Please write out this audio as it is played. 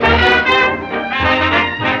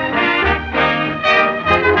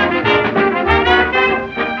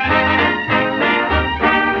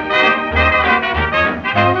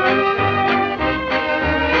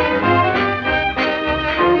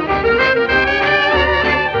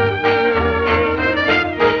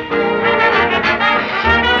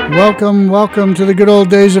Welcome to the Good Old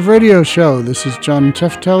Days of Radio Show. This is John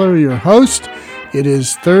Tefteller, your host. It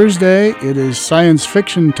is Thursday. It is science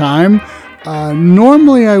fiction time.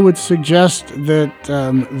 Normally, I would suggest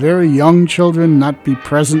that very young children not be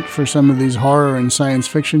present for some of these horror and science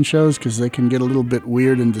fiction shows because they can get a little bit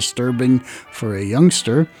weird and disturbing for a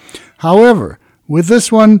youngster. However, with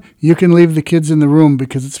this one, you can leave the kids in the room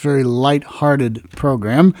because it's a very light-hearted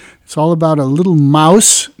program. It's all about a little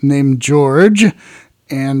mouse named George,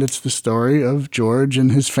 and it's the story of George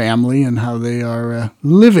and his family and how they are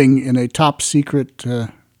living in a top secret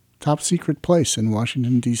place in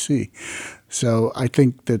Washington, D.C. So I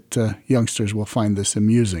think that youngsters will find this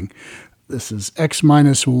amusing. This is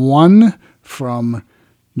X-1 from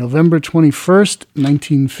November 21st,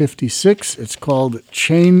 1956. It's called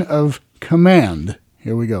Chain of Command.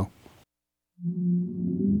 Here we go.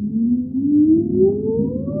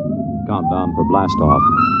 Countdown for blast off.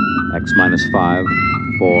 X-5,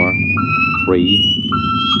 4, 3,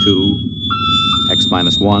 2,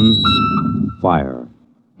 X-1, fire.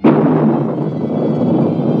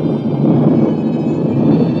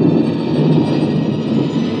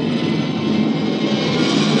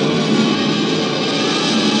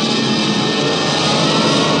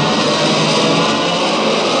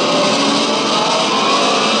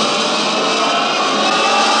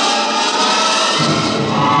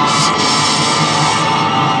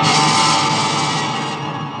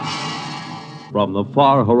 From the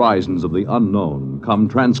far horizons of the unknown come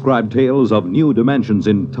transcribed tales of new dimensions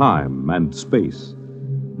in time and space.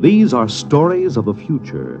 These are stories of the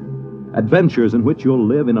future, adventures in which you'll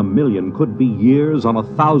live in a million, could be years, on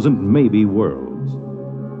 1,000 maybe worlds.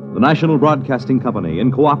 The National Broadcasting Company,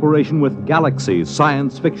 in cooperation with Galaxy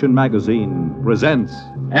Science Fiction Magazine, presents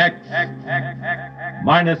X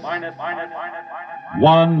minus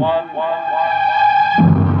one.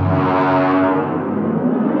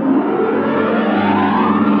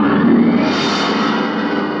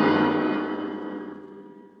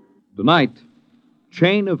 Tonight,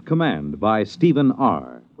 Chain of Command by Stephen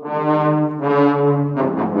R.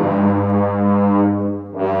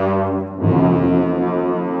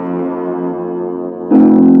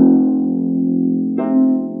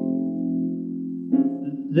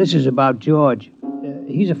 This is about George.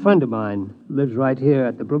 He's a friend of mine. Lives right here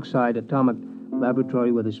at the Brookside Atomic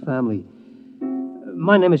Laboratory with his family.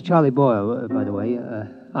 My name is Charlie Boyle, by the way.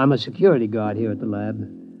 I'm a security guard here at the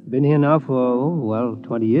lab. Been here now for,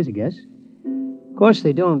 20 years, I guess. Of course,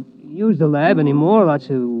 they don't use the lab anymore. Lots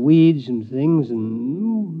of weeds and things,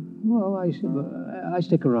 and, I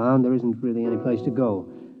stick around. There isn't really any place to go.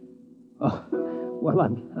 Oh, well,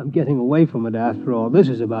 I'm getting away from it after all. This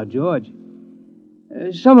is about George.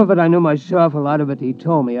 Some of it I knew myself. A lot of it he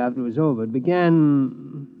told me after it was over. It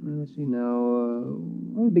began,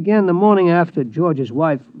 it began the morning after George's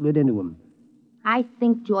wife lit into him. I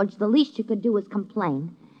think, George, the least you could do is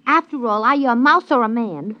complain. After all, are you a mouse or a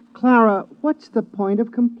man? Clara, what's the point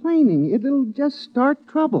of complaining? It'll just start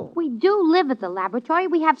trouble. We do live at the laboratory.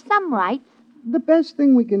 We have some rights. The best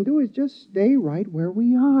thing we can do is just stay right where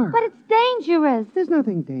we are. But it's dangerous. There's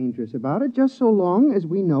nothing dangerous about it, just so long as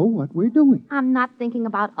we know what we're doing. I'm not thinking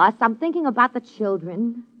about us. I'm thinking about the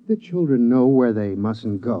children. The children know where they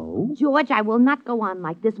mustn't go. George, I will not go on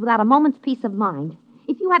like this without a moment's peace of mind.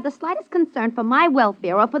 If you had the slightest concern for my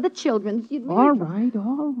welfare or for the children's, you'd... All right.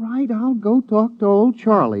 I'll go talk to old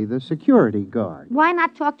Charlie, the security guard. Why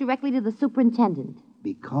not talk directly to the superintendent?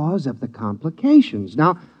 Because of the complications.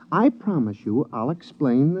 Now, I promise you I'll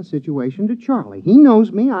explain the situation to Charlie. He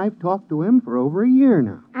knows me. I've talked to him for over a year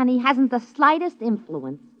now. And he hasn't the slightest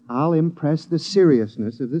influence. I'll impress the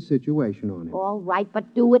seriousness of the situation on him. All right,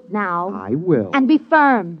 but do it now. I will. And be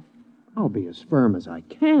firm. I'll be as firm as I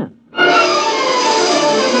can.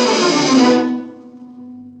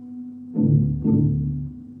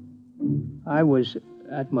 I was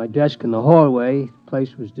at my desk in the hallway. The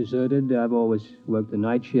place was deserted. I've always worked the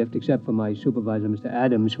night shift, except for my supervisor, Mr.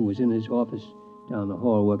 Adams, who was in his office down the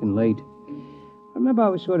hall working late. I remember I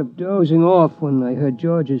was sort of dozing off when I heard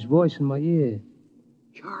George's voice in my ear.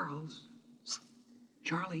 Charles.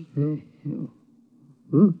 Charlie.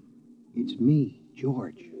 It's me,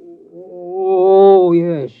 George. Oh,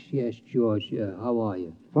 yes, George. Yeah, how are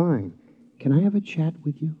you? Fine. Can I have a chat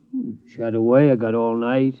with you? Chat away. I got all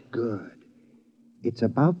night. Good. It's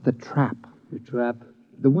about the trap. The trap?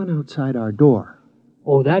 The one outside our door.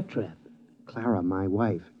 Oh, that trap? Clara, my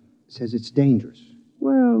wife, says it's dangerous.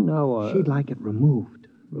 Well, now, She'd like it removed.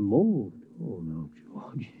 Removed? Oh, no,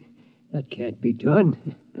 George. That can't be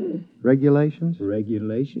done. Regulations?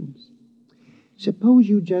 Regulations. Suppose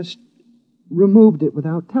you just removed it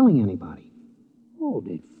without telling anybody. Oh,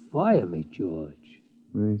 they'd fire me, George.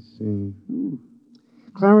 I see.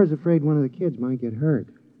 Clara's afraid one of the kids might get hurt.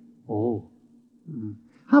 Oh.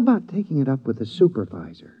 How about taking it up with the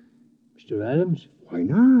supervisor? Mr. Adams? Why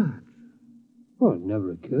not? Well, it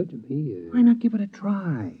never occurred to me. Why not give it a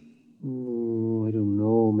try? Oh, I don't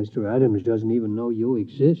know. Mr. Adams doesn't even know you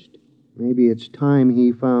exist. Maybe it's time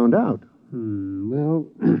he found out. Well,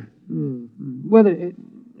 well, it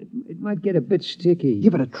might get a bit sticky.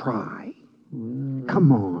 Give it a try. Well,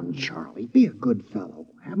 Come on, Charlie. Be a good fellow.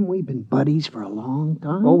 Haven't we been buddies for a long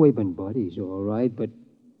time? oh, we've been buddies, all right, but,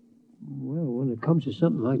 well, when it comes to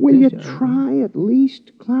something like Will you this... try at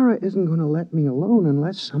least? Clara isn't going to let me alone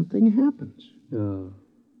unless something happens.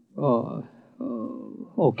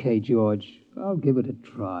 Okay, George. I'll give it a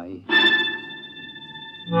try.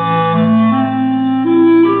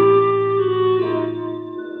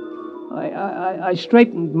 I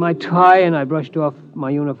straightened my tie and I brushed off my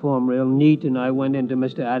uniform real neat and I went into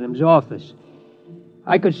Mr. Adams' office.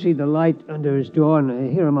 I could see the light under his door and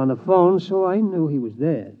I hear him on the phone, so I knew he was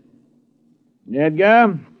there.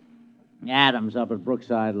 Edgar? Adams up at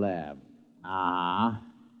Brookside Lab. Uh-huh.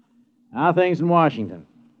 How are things in Washington?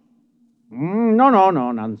 No,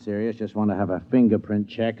 nothing serious. Just want to have a fingerprint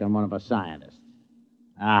check on one of our scientists.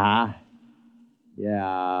 Uh-huh.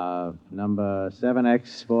 Yeah, number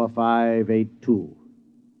 7X4582.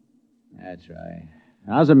 That's right.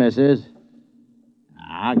 How's the missus?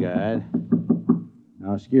 Ah, good.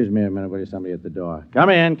 Now, excuse me a minute, will you? Somebody at the door. Come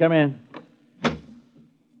in.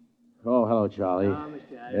 Oh, hello, Charlie.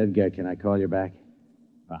 Mr. Adams. Edgar, can I call you back?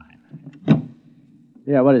 Fine.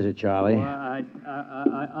 Yeah, what is it, Charlie? Well,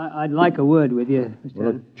 I'd like a word with you, Mr. Well,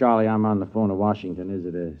 Adams. look, Charlie, I'm on the phone to Washington. Is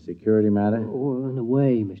it a security matter? Oh, in a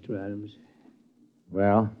way, Mr. Adams.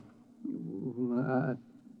 Well?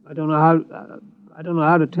 I don't know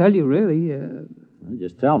how to tell you, really. Well,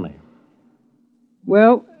 just tell me.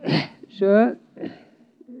 Well, sir,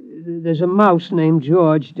 there's a mouse named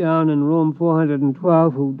George down in room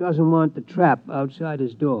 412 who doesn't want the trap outside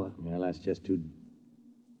his door. Well, that's just too...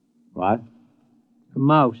 What? A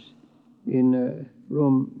mouse in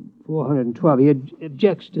room 412. He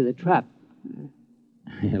objects to the trap.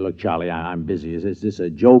 Look, Charlie, I'm busy. Is this a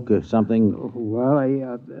joke or something? Oh, well,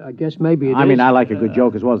 I guess maybe it is. I mean, I like a good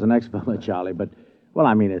joke as well as the next fella, Charlie, but... Well,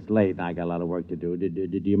 I mean, it's late and I got a lot of work to do.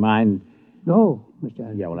 Did you mind... No, Mr.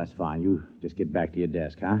 Adams. Yeah, well, that's fine. You just get back to your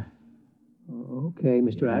desk, huh? Okay,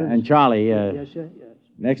 Mr. Adams. And Charlie, Yes, sir. Yes.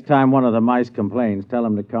 next time one of the mice complains, tell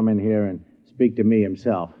him to come in here and speak to me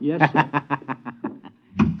himself. Yes, sir.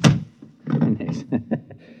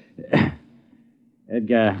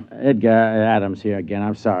 Edgar Adams here again.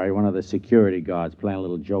 I'm sorry. One of the security guards playing a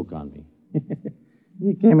little joke on me.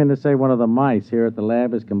 He came in to say one of the mice here at the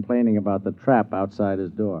lab is complaining about the trap outside his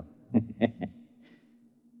door.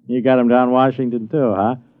 You got him down Washington, too,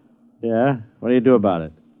 huh? Yeah? What do you do about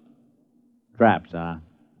it? Traps, huh?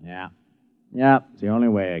 Yeah. Yeah, it's the only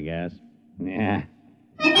way, I guess. Yeah.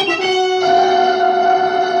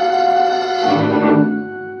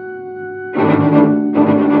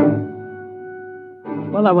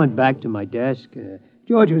 Well, I went back to my desk.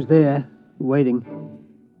 George was there, waiting.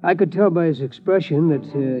 I could tell by his expression that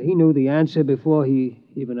he knew the answer before he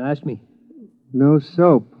even asked me. No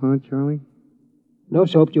soap, huh, Charlie? No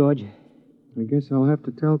soap, George. I guess I'll have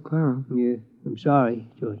to tell Clara. Yeah, I'm sorry,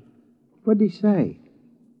 George. What'd he say?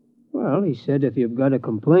 Well, he said if you've got a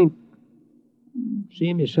complaint, see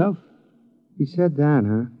him yourself. He said that,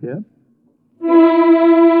 huh? Yeah.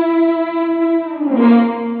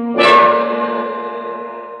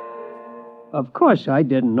 Of course, I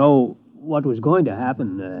didn't know what was going to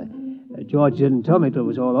happen. George didn't tell me till it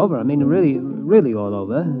was all over. I mean, really all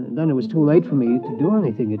over. And then it was too late for me to do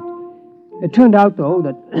anything. It turned out, though,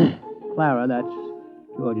 that Clara, that's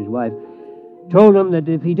George's wife, told him that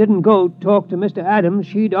if he didn't go talk to Mr. Adams,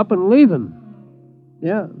 she'd up and leave him.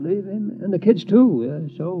 Yeah, leave him. And the kids, too.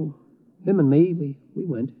 So him and me, we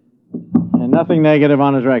went. And nothing negative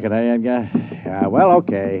on his record, eh, Edgar? Yeah, well,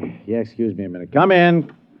 okay. Yeah, excuse me a minute. Come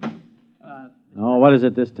in. Oh, what is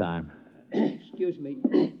it this time? Excuse me,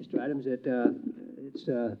 Mr. Adams. It's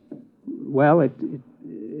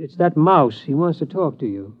that mouse. He wants to talk to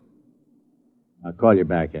you. I'll call you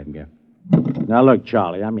back, Edgar. Now, look,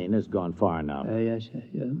 Charlie, I mean, this has gone far enough. Yes, sir.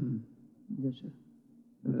 Yeah. Yes, sir.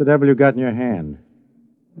 What the devil you got in your hand?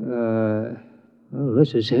 Well,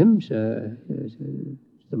 this is him, sir. It's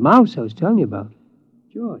the mouse I was telling you about.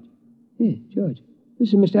 George. Yeah, George.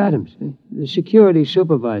 This is Mr. Adams, the security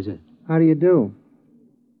supervisor. How do you do?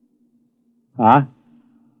 Huh?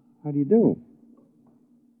 How do you do?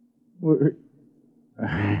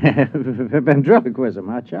 Ventriloquism,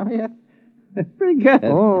 huh, Charlie? Pretty good.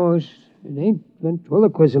 Oh, it ain't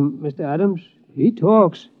ventriloquism, Mr. Adams. He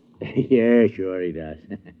talks. Yeah, sure he does.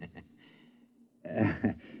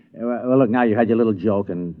 Well, look, now you had your little joke,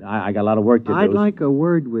 and I got a lot of work to do. I'd like a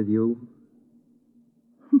word with you.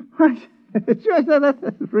 Sure, that's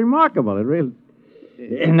remarkable. It really.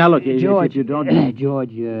 Now, look, George, if you don't.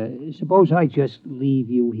 George, suppose I just leave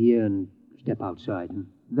you here and step outside.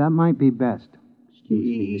 That might be best. Excuse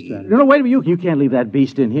me, Mr. Adams. No, wait a minute. You can't leave that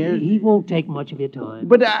beast in here. He won't take much of your time.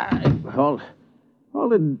 But, hold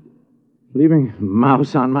it. Leaving a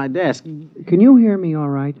mouse on my desk. Can you hear me all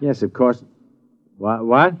right? Yes, of course.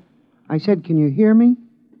 What? I said, can you hear me?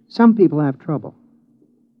 Some people have trouble.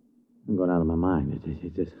 I'm going out of my mind.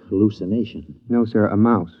 It's a hallucination. No, sir, a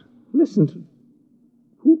mouse. Listen to...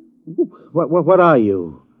 What are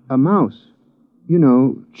you? A mouse. You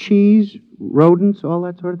know, cheese, rodents, all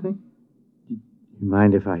that sort of thing. You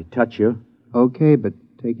mind if I touch you? Okay, but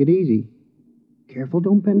take it easy. Careful,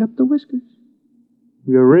 don't bend up the whiskers.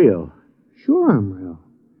 You're real. Sure I'm real.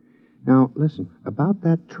 Now, listen, about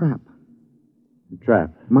that trap. The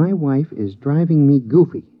trap? My wife is driving me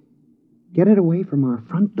goofy. Get it away from our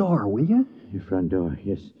front door, will you? Your front door,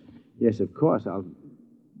 yes. Yes, of course,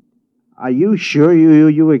 Are you sure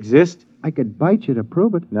you exist? I could bite you to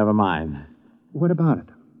prove it. Never mind. What about it?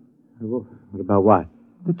 What about what?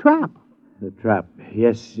 The trap. The trap.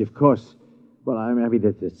 Yes, of course. Well, I mean,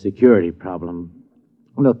 that's a security problem.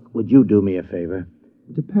 Look, would you do me a favor?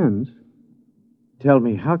 Depends. Tell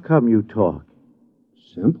me, how come you talk?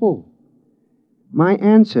 Simple. My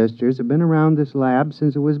ancestors have been around this lab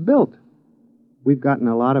since it was built. We've gotten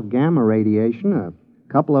a lot of gamma radiation. A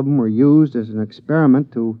couple of them were used as an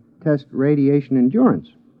experiment to test radiation endurance.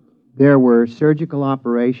 There were surgical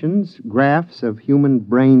operations, grafts of human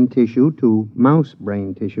brain tissue to mouse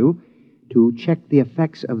brain tissue to check the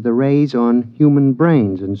effects of the rays on human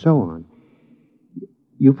brains and so on.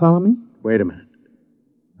 You follow me? Wait a minute.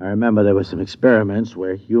 I remember there were some experiments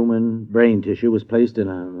where human brain tissue was placed in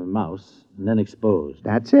a mouse and then exposed.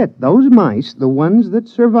 That's it. Those mice, the ones that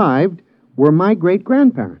survived, were my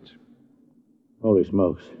great-grandparents. Holy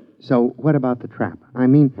smokes. So what about the trap? I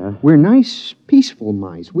mean, Huh? we're nice, peaceful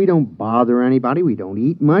mice. We don't bother anybody. We don't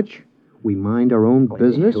eat much. We mind our own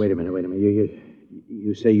business. Wait a minute.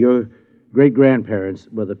 You say your great-grandparents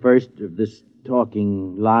were the first of this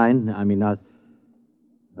talking line? I mean, are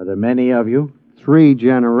there many of you? 3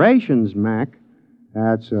 generations, Mac.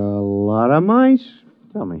 That's a lot of mice.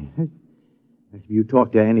 Tell me, have you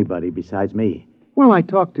talked to anybody besides me? Well, I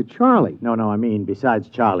talked to Charlie. No, I mean besides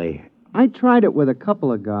Charlie. I tried it with a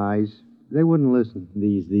couple of guys. They wouldn't listen.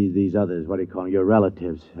 These others, what do you call them, your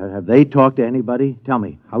relatives. Have they talked to anybody? Tell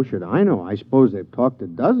me. How should I know? I suppose they've talked to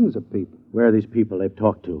dozens of people. Where are these people they've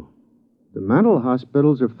talked to? The mental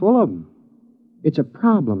hospitals are full of them. It's a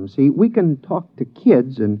problem, see. We can talk to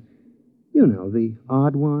kids and, you know, the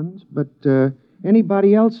odd ones, but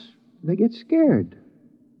anybody else, they get scared.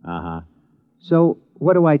 Uh-huh. So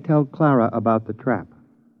what do I tell Clara about the trap?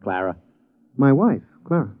 Clara? My wife,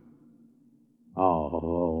 Clara.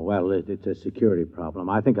 Oh, well, it's a security problem.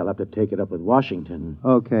 I think I'll have to take it up with Washington.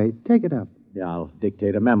 Okay, take it up. Yeah, I'll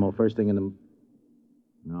dictate a memo first thing in the...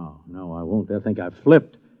 No, I won't. They'll think I've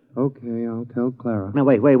flipped. Okay, I'll tell Clara. Now,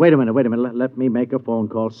 wait a minute. Let me make a phone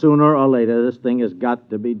call. Sooner or later, this thing has got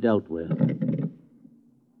to be dealt with.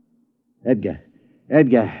 Edgar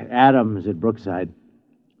Adams at Brookside.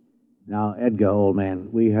 Now, Edgar, old man,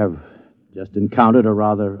 we have just encountered a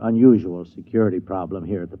rather unusual security problem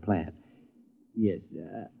here at the plant. Yes.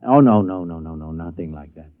 No, nothing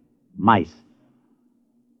like that. Mice.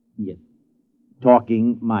 Yes.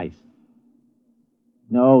 Talking mice.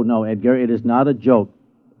 No, Edgar, it is not a joke.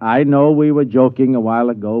 I know we were joking a while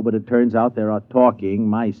ago, but it turns out there are talking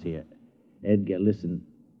mice here. Edgar, listen.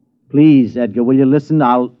 Please, Edgar, will you listen?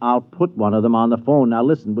 I'll put one of them on the phone. Now,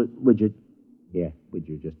 listen, would you... Yeah, would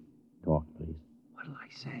you just talk, please? What'll I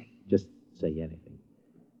say? Just say anything.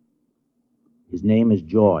 His name is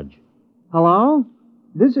George. Hello?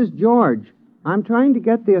 This is George. I'm trying to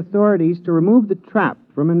get the authorities to remove the trap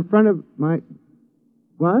from in front of my...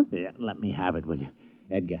 What? Yeah, let me have it, will you?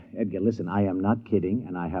 Edgar, listen, I am not kidding,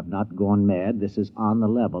 and I have not gone mad. This is on the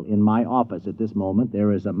level. In my office at this moment,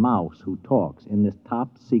 there is a mouse who talks. In this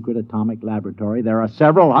top-secret atomic laboratory, there are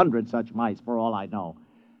several hundred such mice, for all I know.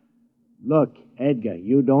 Look, Edgar,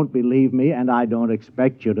 you don't believe me, and I don't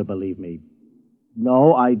expect you to believe me.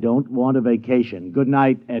 No, I don't want a vacation. Good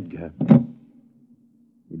night, Edgar.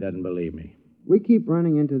 He doesn't believe me. We keep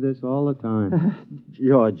running into this all the time.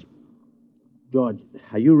 George,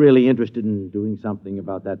 are you really interested in doing something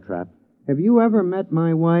about that trap? Have you ever met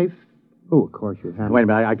my wife? Oh, of course you haven't. Wait a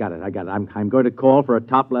minute, I got it. I'm going to call for a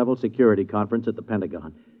top-level security conference at the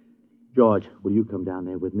Pentagon. George, will you come down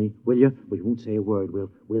there with me? Will you? We won't say a word.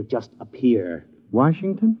 We'll just appear.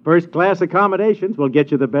 Washington? First-class accommodations. We'll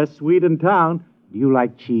get you the best suite in town. Do you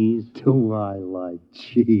like cheese? Do I like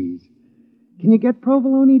cheese? Can you get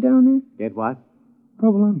provolone down there? Get what?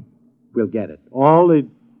 Provolone. We'll get it. All the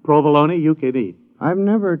provolone you can eat. I've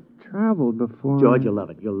never traveled before. George, you'll love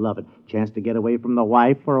it. You'll love it. Chance to get away from the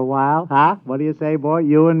wife for a while, huh? What do you say, boy?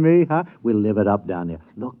 You and me, huh? We'll live it up down there.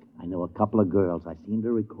 Look, I know a couple of girls. I seem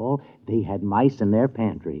to recall they had mice in their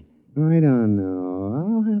pantry. I don't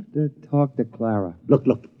know. I'll have to talk to Clara. Look,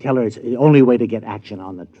 tell her it's the only way to get action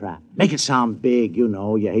on the trap. Make it sound big, you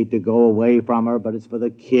know. You hate to go away from her, but it's for the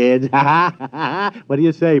kids. What do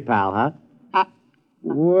you say, pal, huh?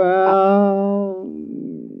 Well,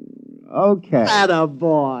 okay.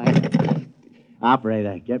 Attaboy.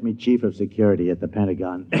 Operator, get me chief of security at the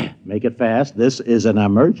Pentagon. Make it fast. This is an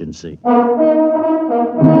emergency.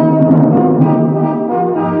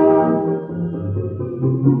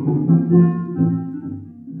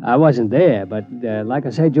 I wasn't there, but like I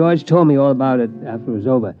say, George told me all about it after it was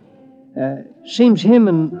over. Seems him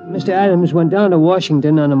and Mr. Adams went down to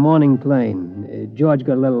Washington on a morning plane. George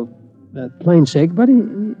got a little plane sick, but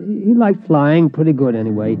he liked flying pretty good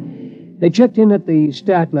anyway. They checked in at the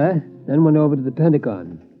Statler, then went over to the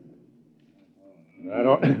Pentagon.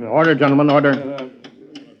 Order, gentlemen, order.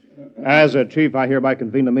 As a chief, I hereby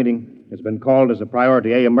convene the meeting. It's been called as a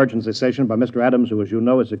Priority A emergency session by Mr. Adams, who, as you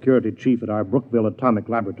know, is security chief at our Brookville Atomic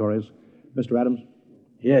Laboratories. Mr. Adams?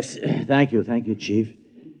 Yes, thank you, Chief.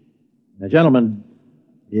 Now, gentlemen,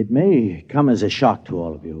 it may come as a shock to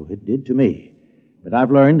all of you. It did to me. But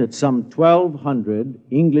I've learned that some 1,200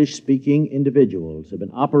 English-speaking individuals have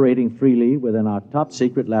been operating freely within our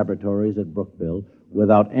top-secret laboratories at Brookville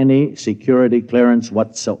without any security clearance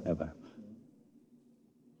whatsoever.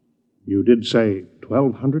 You did say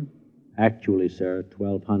 1,200? Actually, sir,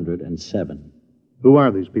 1,207. Who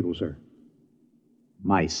are these people, sir?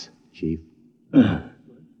 Mice, Chief.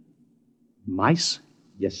 Mice?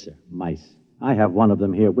 Yes, sir, mice. I have one of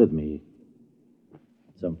them here with me.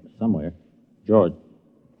 Somewhere. George.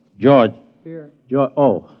 Here. George.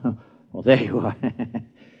 Oh, well, there you are.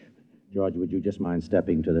 George, would you just mind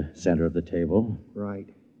stepping to the center of the table?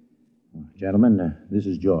 Right. Gentlemen, this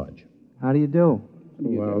is George. How do you do?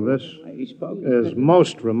 Well, this is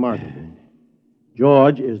most remarkable.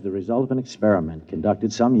 George is the result of an experiment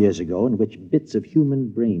conducted some years ago in which bits of human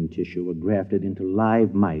brain tissue were grafted into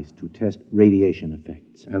live mice to test radiation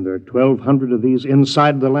effects. And there are 1,200 of these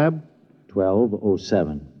inside the lab?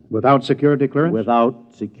 1207. Without security clearance?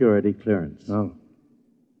 Without security clearance. Oh.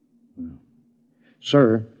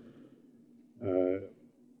 Sir,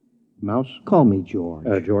 Mouse? Call me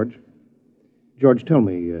George. George. George, tell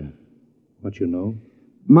me what you know.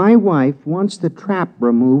 My wife wants the trap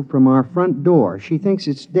removed from our front door. She thinks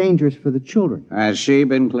it's dangerous for the children. Has she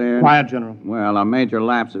been cleared? Quiet, General. Well, a major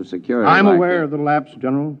lapse of security. I'm like aware this. of the lapse,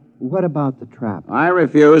 General. What about the trap? I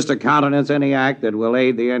refuse to countenance any act that will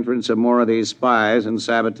aid the entrance of more of these spies and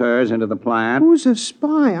saboteurs into the plant. Who's a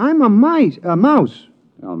spy? I'm a mouse.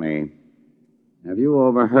 Tell me, have you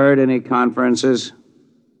overheard any conferences?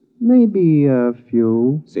 Maybe a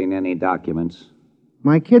few. Seen any documents?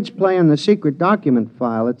 My kids play in the secret document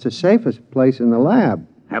file. It's the safest place in the lab.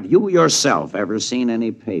 Have you yourself ever seen any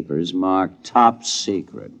papers marked top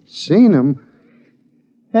secret? Seen them?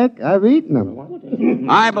 Heck, I've eaten them.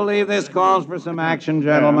 I believe this calls for some action,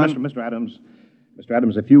 gentlemen. Mr. Adams. Mr.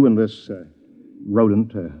 Adams, if you and this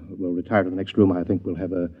rodent will retire to the next room, I think we'll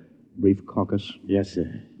have a brief caucus. Yes,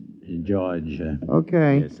 sir. George.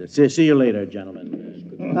 Okay. Yes, sir. See you later,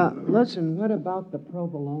 gentlemen. Listen, what about the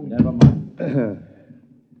provolone? Never mind.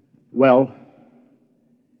 Well,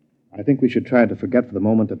 I think we should try to forget for the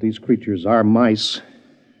moment that these creatures are mice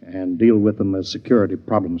and deal with them as security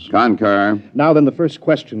problems. Concur. Now then, the first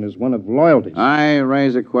question is one of loyalty. I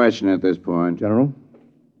raise a question at this point. General?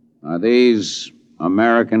 Are these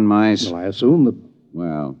American mice? Well, I assume that...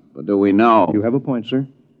 Well, but do we know? You have a point, sir.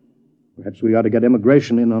 Perhaps we ought to get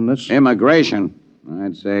immigration in on this. Immigration.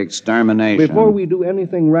 I'd say extermination. Before we do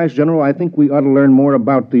anything rash, General, I think we ought to learn more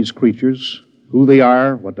about these creatures. Who they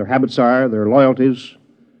are, what their habits are, their loyalties,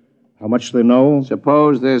 how much they know.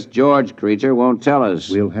 Suppose this George creature won't tell us.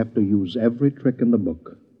 We'll have to use every trick in the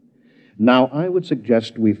book. Now, I would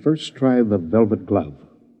suggest we first try the velvet glove.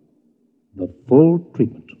 The full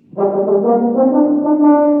treatment.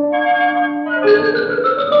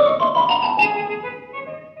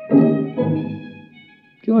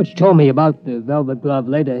 George told me about the velvet glove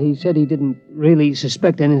later. He said he didn't really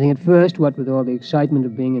suspect anything at first, what with all the excitement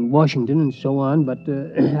of being in Washington and so on, but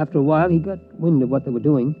after a while he got wind of what they were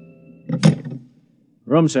doing.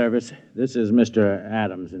 Room service. This is Mr.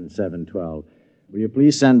 Adams in 712. Will you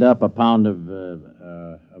please send up a pound of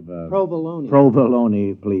Provolone.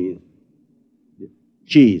 provolone, please?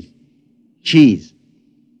 Cheese.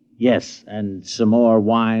 Yes, and some more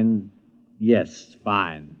wine. Yes,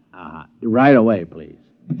 fine. Right away, please.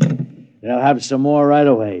 They'll have some more right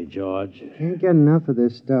away, George. Can't get enough of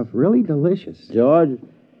this stuff. Really delicious. George,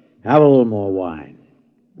 have a little more wine.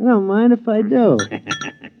 I don't mind if I do.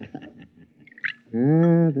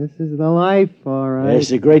 This is the life, all right.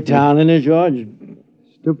 It's a great town, isn't it, George?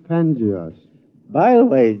 Stupendous. By the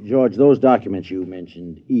way, George, those documents you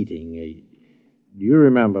mentioned eating, do you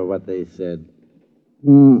remember what they said?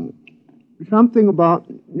 Something about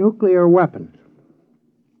nuclear weapons.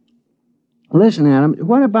 Listen, Adam,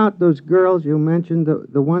 what about those girls you mentioned,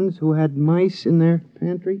 the ones who had mice in their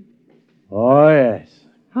pantry? Oh, yes.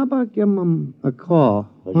 How about giving them a call?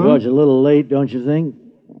 Well, George, a little late, don't you think?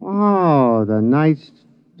 Oh, the night's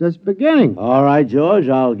just beginning. All right, George,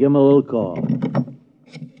 I'll give him a little call.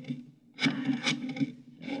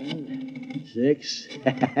 6.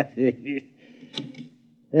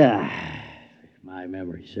 Yeah, my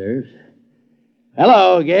memory serves.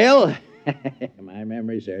 Hello, Gail. My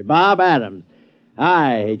memory serves. Bob Adams.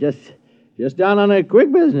 Hi, just down on a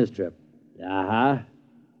quick business trip. How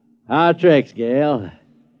tricks, Gail?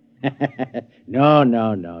 No,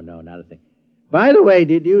 not a thing. By the way,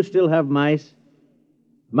 did you still have mice?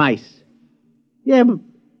 Mice? Yeah, but...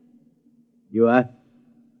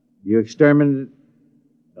 You exterminated...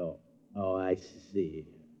 Oh, I see.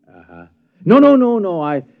 No,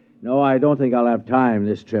 I don't think I'll have time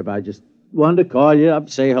this trip. I just wanted to call you up,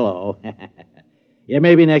 say hello. Yeah,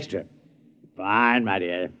 maybe next trip. Fine, my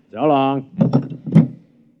dear. So long.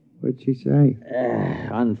 What'd she say?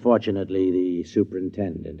 Unfortunately, the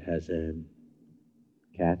superintendent has a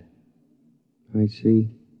cat. I see.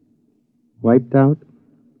 Wiped out?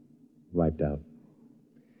 Wiped out.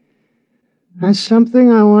 That's something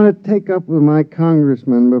I want to take up with my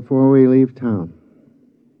congressman before we leave town.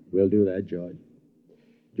 We'll do that, George.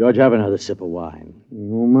 George, have another sip of wine. You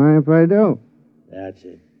won't mind if I do. That's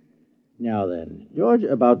it. Now then, George,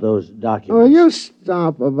 about those documents. Oh, you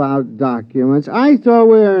stop about documents. I thought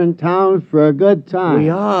we were in town for a good time.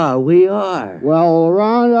 We are. Well,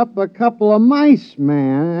 round up a couple of mice,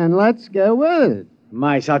 man, and let's get with it.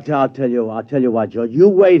 Mice, I'll tell you what, George. You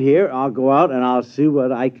wait here. I'll go out and I'll see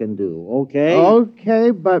what I can do, okay?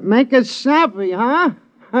 Okay, but make it snappy, huh?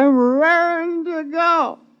 I'm raring to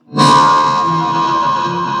go.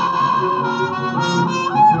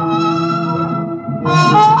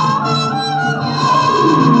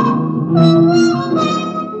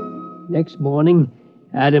 Next morning,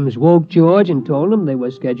 Adams woke George and told him they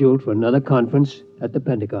were scheduled for another conference at the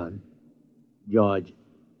Pentagon. George,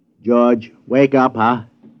 wake up, huh?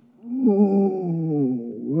 Oh,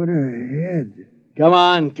 what a head. Come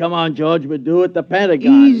on, George. We're due at the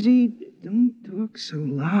Pentagon. Easy. Don't talk so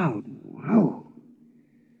loud. Wow.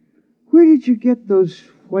 Where did you get those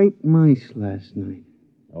white mice last night?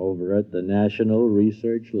 Over at the National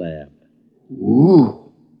Research Lab. Ooh.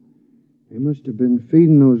 They must have been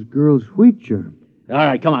feeding those girls wheat germ. All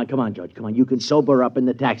right, come on, George. Come on, you can sober up in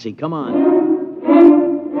the taxi. Come on.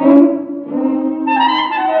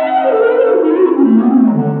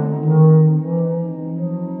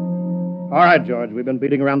 All right, George, we've been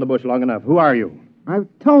beating around the bush long enough. Who are you? I've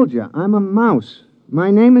told you, I'm a mouse.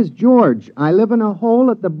 My name is George. I live in a hole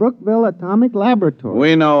at the Brookville Atomic Laboratory.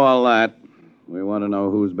 We know all that. We want to know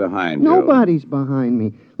who's behind you. Nobody's behind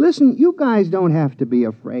me. Listen, you guys don't have to be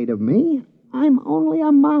afraid of me. I'm only a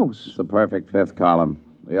mouse. It's the perfect fifth column.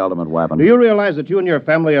 The ultimate weapon. Do you realize that you and your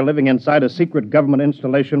family are living inside a secret government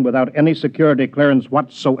installation without any security clearance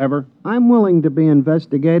whatsoever? I'm willing to be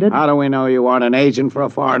investigated. How do we know you aren't an agent for a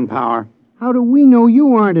foreign power? How do we know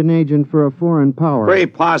you aren't an agent for a foreign power?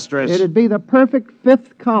 Preposterous. It'd be the perfect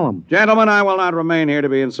fifth column. Gentlemen, I will not remain here to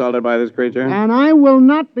be insulted by this creature. And I will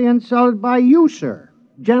not be insulted by you, sir.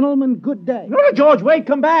 Gentlemen, good day. No, George, wait,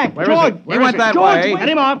 come back. George, He went that way. Get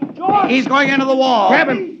him off. George! He's going into the wall. Grab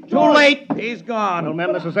him. Too late. He's gone. Well,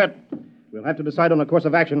 men, this is it. We'll have to decide on a course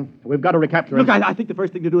of action. We've got to recapture him. Look, I think the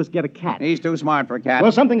first thing to do is get a cat. He's too smart for a cat.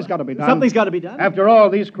 Well, something's got to be done. Something's got to be done. After all,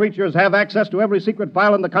 these creatures have access to every secret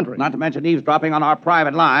file in the country. Not to mention eavesdropping on our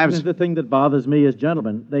private lives. The thing that bothers me is,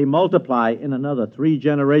 gentlemen, they multiply in another 3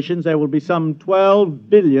 generations. There will be some 12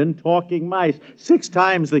 billion talking mice, 6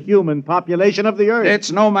 times the human population of the Earth.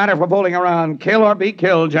 It's no matter for fooling around. Kill or be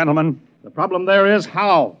killed, gentlemen. The problem there is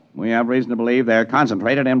how. We have reason to believe they're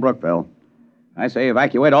concentrated in Brookville. I say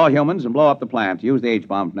evacuate all humans and blow up the plant. Use the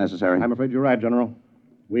H-bomb if necessary. I'm afraid you're right, General.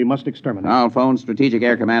 We must exterminate. I'll phone Strategic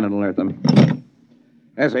Air Command and alert them.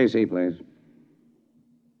 SAC, please.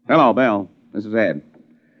 Hello, Bill. This is Ed.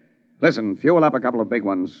 Listen, fuel up a couple of big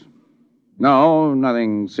ones. No,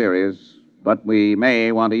 nothing serious, but we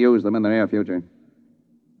may want to use them in the near future.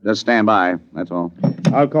 Just stand by, that's all.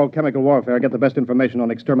 I'll call chemical warfare, get the best information on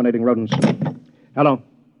exterminating rodents. Hello?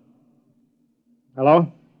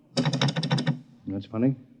 Hello? That's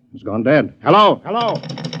funny. It's gone dead. Hello? Hello?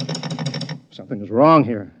 Something is wrong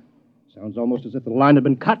here. Sounds almost as if the line had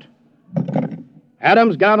been cut.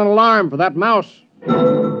 Adams, get out an alarm for that mouse.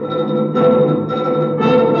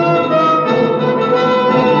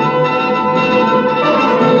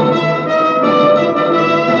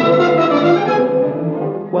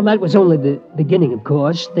 Well, that was only the beginning, of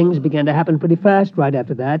course. Things began to happen pretty fast right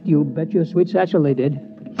after that. You bet your sweet satchel they did.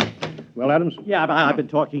 Well, Adams? Yeah, but I've been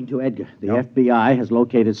talking to Edgar. The FBI has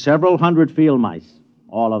located several hundred field mice,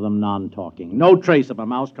 all of them non-talking. No trace of a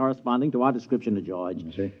mouse corresponding to our description of George.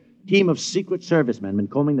 I see. Team of Secret Service men been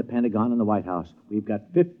combing the Pentagon and the White House. We've got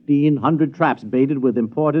 1,500 traps baited with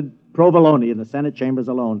imported provolone in the Senate chambers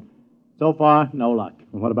alone. So far, no luck.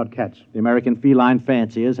 And what about cats? The American feline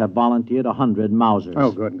fanciers have volunteered 100 Mausers.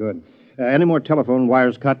 Oh, good, good. Any more telephone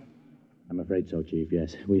wires cut? I'm afraid so, Chief,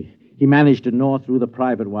 yes. He managed to gnaw through the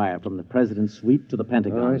private wire from the president's suite to the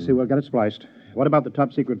Pentagon. Oh, I see. We'll get it spliced. What about the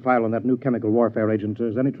top secret file on that new chemical warfare agent?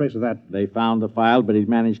 Is there any trace of that? They found the file, but he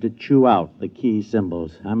managed to chew out the key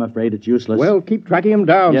symbols. I'm afraid it's useless. Well, keep tracking him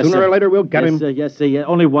down. Yes, Sooner sir. or later, we'll get him. Yes, sir. Yeah.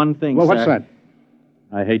 Only one thing, Well, sir. what's that?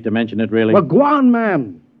 I hate to mention it, really. Well, go on,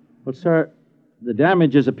 man. Well, sir, the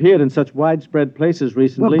damage has appeared in such widespread places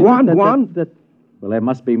recently. Well, go on. Well, there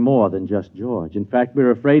must be more than just George. In fact,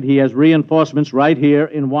 we're afraid he has reinforcements right here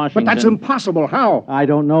in Washington. But that's impossible. How? I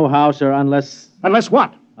don't know how, sir, unless... Unless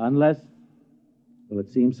what? Unless... Well,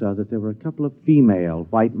 it seems, sir, that there were a couple of female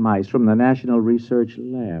white mice from the National Research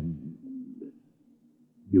Lab.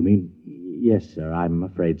 You mean? Yes, sir. I'm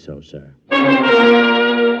afraid so, sir.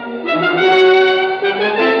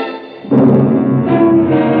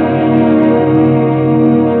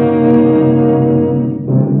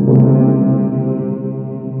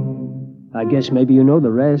 I guess maybe you know the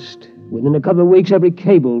rest. Within a couple of weeks, every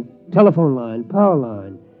cable, telephone line, power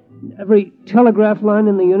line, every telegraph line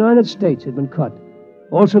in the United States had been cut.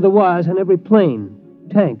 Also the wires on every plane,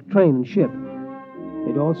 tank, train, and ship.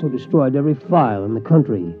 They'd also destroyed every file in the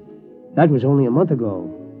country. That was only a month ago.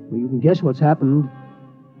 Well, you can guess what's happened.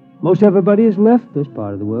 Most everybody has left this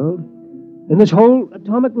part of the world. In this whole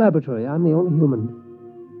atomic laboratory, I'm the only human.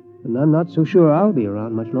 And I'm not so sure I'll be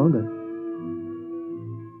around much longer.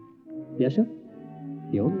 Yes, sir?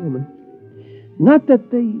 The only woman. Not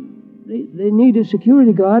that they need a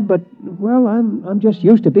security guard, but, well, I'm just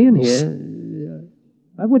used to being here.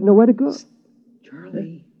 I wouldn't know where to go.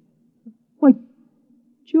 Charlie. Why,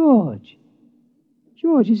 George.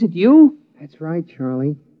 George, is it you? That's right,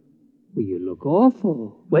 Charlie. Well, you look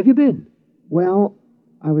awful. Where have you been? Well,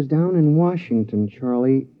 I was down in Washington,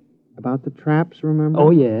 Charlie, about the traps, remember?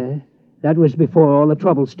 Oh, yeah. That was before all the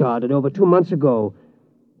trouble started, over 2 months ago.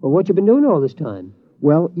 Well, what you been doing all this time?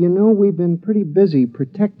 Well, you know, we've been pretty busy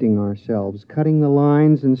protecting ourselves, cutting the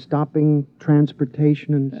lines and stopping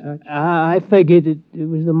transportation and such. I figured it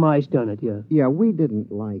was the mice done it, yeah. Yeah, we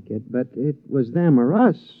didn't like it, but it was them or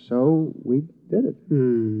us, so we did it.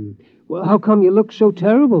 Well, how come you look so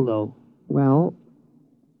terrible, though? Well,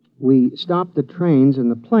 we stopped the trains and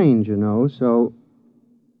the planes, you know, so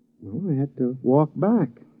I had to walk back.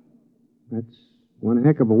 That's one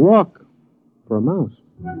heck of a walk for a mouse.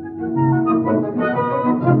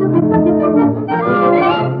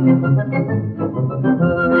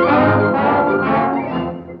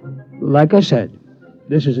 Like I said,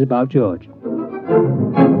 this is about George.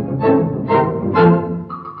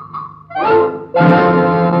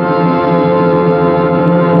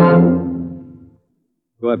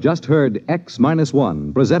 You have just heard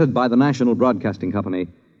X-1, presented by the National Broadcasting Company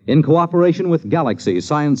in cooperation with Galaxy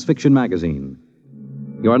Science Fiction Magazine.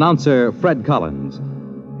 Your announcer, Fred Collins.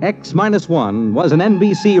 X-1 was an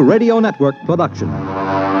NBC Radio Network production.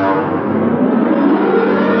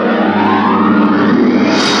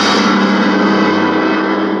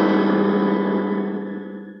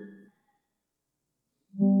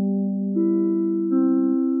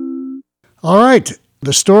 All right.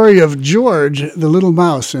 The story of George, the little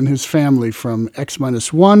mouse, and his family from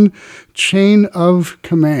X-1, Chain of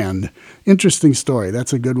Command. Interesting story.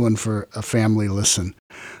 That's a good one for a family listen.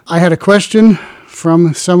 I had a question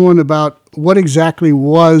from someone about what exactly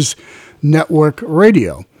was network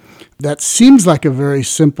radio. That seems like a very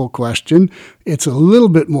simple question. It's a little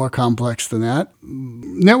bit more complex than that.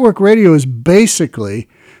 Network radio is basically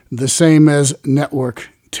the same as network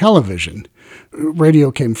television.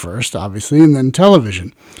 Radio came first, obviously, and then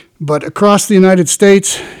television. But across the United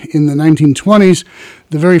States in the 1920s,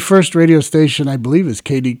 the very first radio station, I believe, is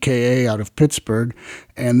KDKA out of Pittsburgh.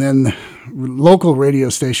 And then local radio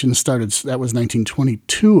stations started, that was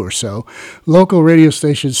 1922 or so. Local radio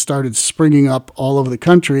stations started springing up all over the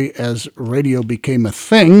country as radio became a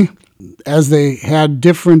thing. As they had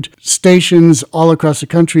different stations all across the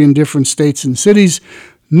country in different states and cities,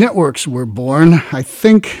 networks were born. I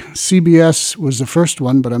think CBS was the first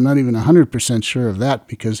one, but I'm not even 100% sure of that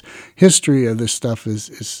because history of this stuff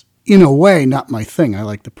is in a way not my thing. I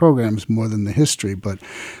like the programs more than the history, but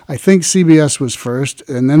I think CBS was first,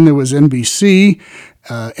 and then there was NBC.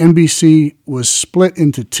 NBC was split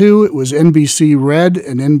into two. It was NBC Red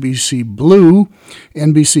and NBC Blue.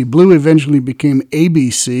 NBC Blue eventually became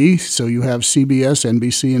ABC, so you have CBS,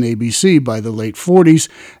 NBC, and ABC by the late 40s.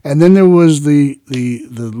 And then there was the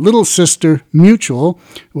little sister Mutual,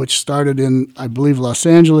 which started in, I believe, Los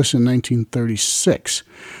Angeles in 1936.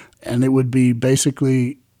 And it would be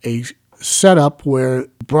basically a setup where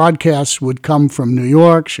broadcasts would come from New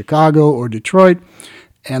York, Chicago, or Detroit,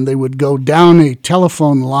 and they would go down a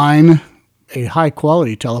telephone line, a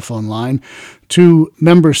high-quality telephone line, to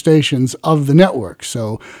member stations of the network.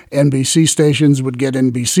 So NBC stations would get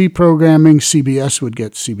NBC programming, CBS would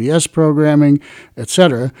get CBS programming,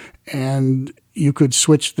 etc., and you could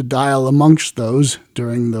switch the dial amongst those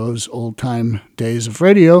during those old-time days of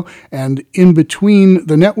radio. And in between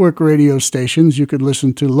the network radio stations, you could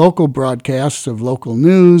listen to local broadcasts of local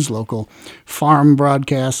news, local farm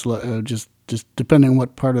broadcasts, just depending on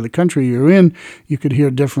what part of the country you're in, you could hear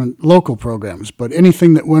different local programs. But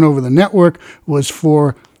anything that went over the network was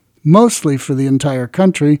mostly for the entire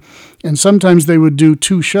country, and sometimes they would do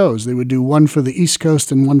two shows. They would do one for the East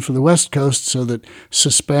Coast and one for the West Coast so that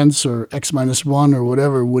Suspense or X-1 or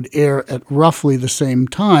whatever would air at roughly the same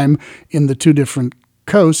time in the two different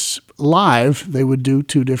coasts live. They would do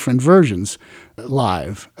two different versions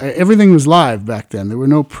live. Everything was live back then. There were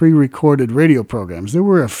no pre-recorded radio programs. There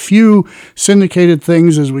were a few syndicated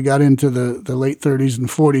things as we got into the late 30s and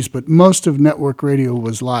 40s, but most of network radio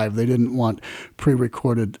was live. They didn't want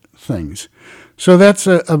pre-recorded things. So that's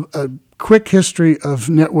a quick history of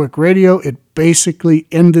network radio. It basically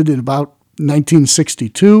ended in about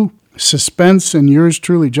 1962. Suspense and yours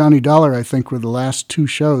truly, Johnny Dollar, I think, were the last two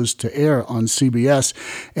shows to air on CBS.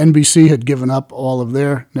 NBC had given up all of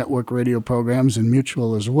their network radio programs, and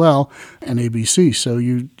Mutual as well, and ABC. So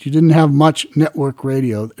you didn't have much network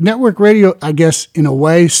radio. Network radio, I guess, in a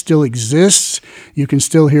way, still exists. You can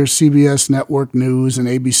still hear CBS network news and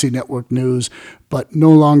ABC network news, but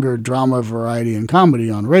no longer drama, variety, and comedy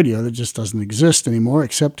on radio. That just doesn't exist anymore,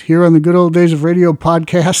 except here on the Good Old Days of Radio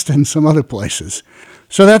podcast and some other places.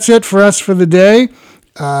 So that's it for us for the day.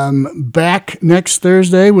 Back next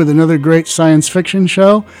Thursday with another great science fiction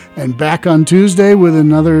show, and back on Tuesday with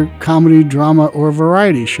another comedy, drama, or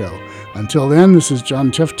variety show. Until then, this is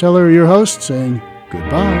John Tiefteller, your host, saying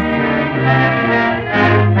goodbye.